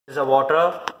There's a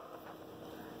water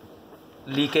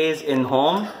leakage in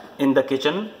home, in the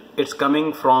kitchen. It's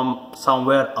coming from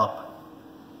somewhere up.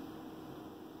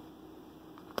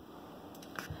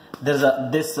 There's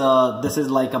this is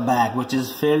like a bag which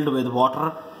is filled with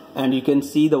water, and you can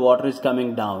see the water is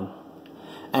coming down,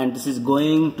 and this is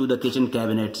going to the kitchen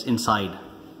cabinets inside.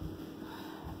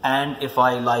 And if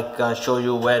I show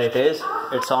you where it is,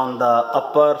 it's on the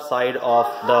upper side of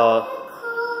the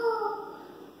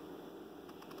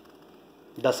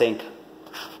sink,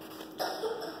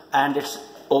 and it's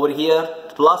over here.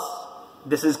 Plus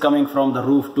this is coming from the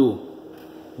roof too.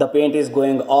 The paint is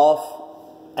going off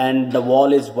and the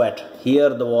wall is wet. Here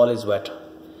the wall is wet.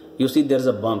 You see there's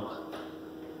a bump,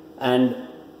 and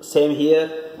same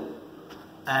here,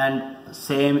 and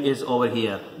same is over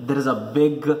here. There is a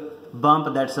big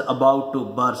bump that's about to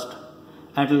burst,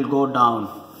 and it will go down.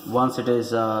 Once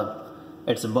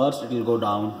it's burst, it will go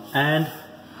down. And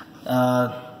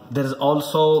there is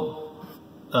also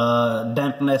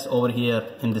dampness over here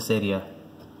in this area.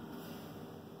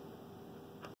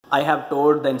 I have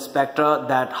told the inspector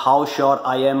that how sure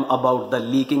I am about the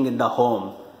leaking in the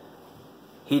home.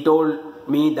 He told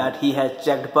me that he has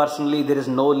checked personally, there is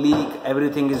no leak,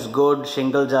 everything is good,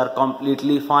 shingles are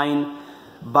completely fine,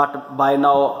 but by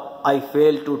now I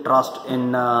fail to trust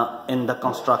in the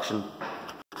construction.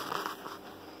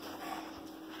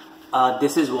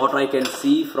 This is what I can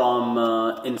see from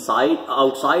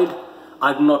outside.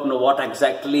 I do not know what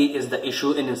exactly is the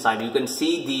issue inside. You can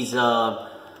see these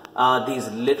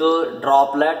little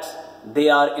droplets, they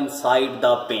are inside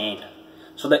the paint.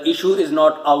 So the issue is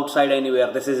not outside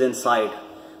anywhere, this is inside.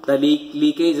 The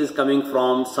leakage is coming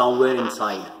from somewhere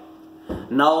inside.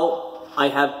 Now I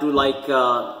have to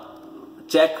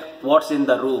check what's in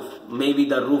the roof. Maybe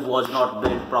the roof was not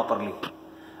built properly,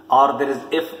 or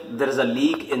if there is a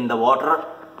leak in the water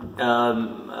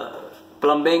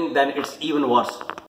plumbing, then it's even worse.